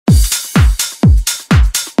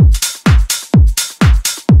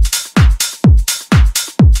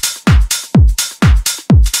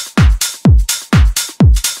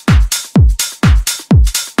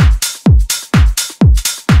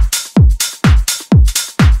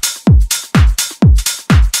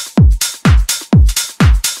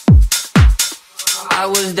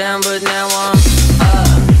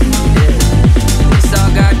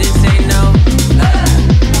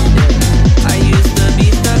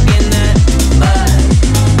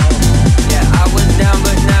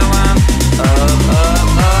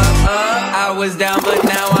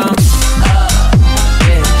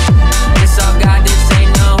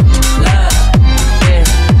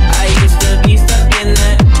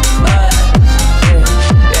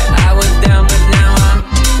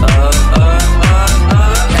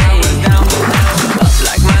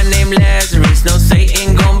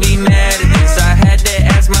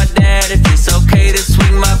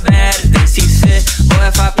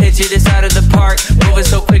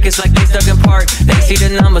see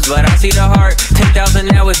the numbers, but I see the heart.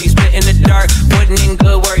 10,000 hours you spent in the dark, putting in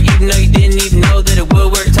good work, even though you didn't even know that it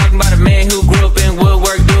would work. Talking about a man who grew up in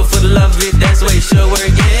woodwork, do it for the love of it, that's the way it should work.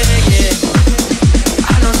 Yeah, yeah.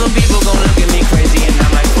 I know some people gon' look at me crazy, and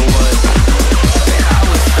I'm like, for what? I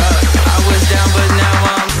was stuck, I was down, but now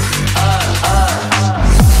I'm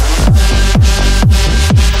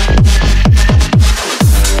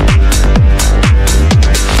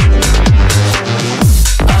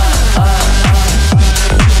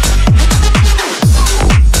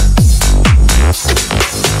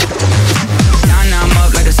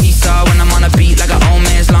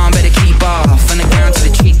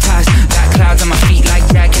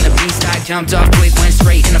jumped off quick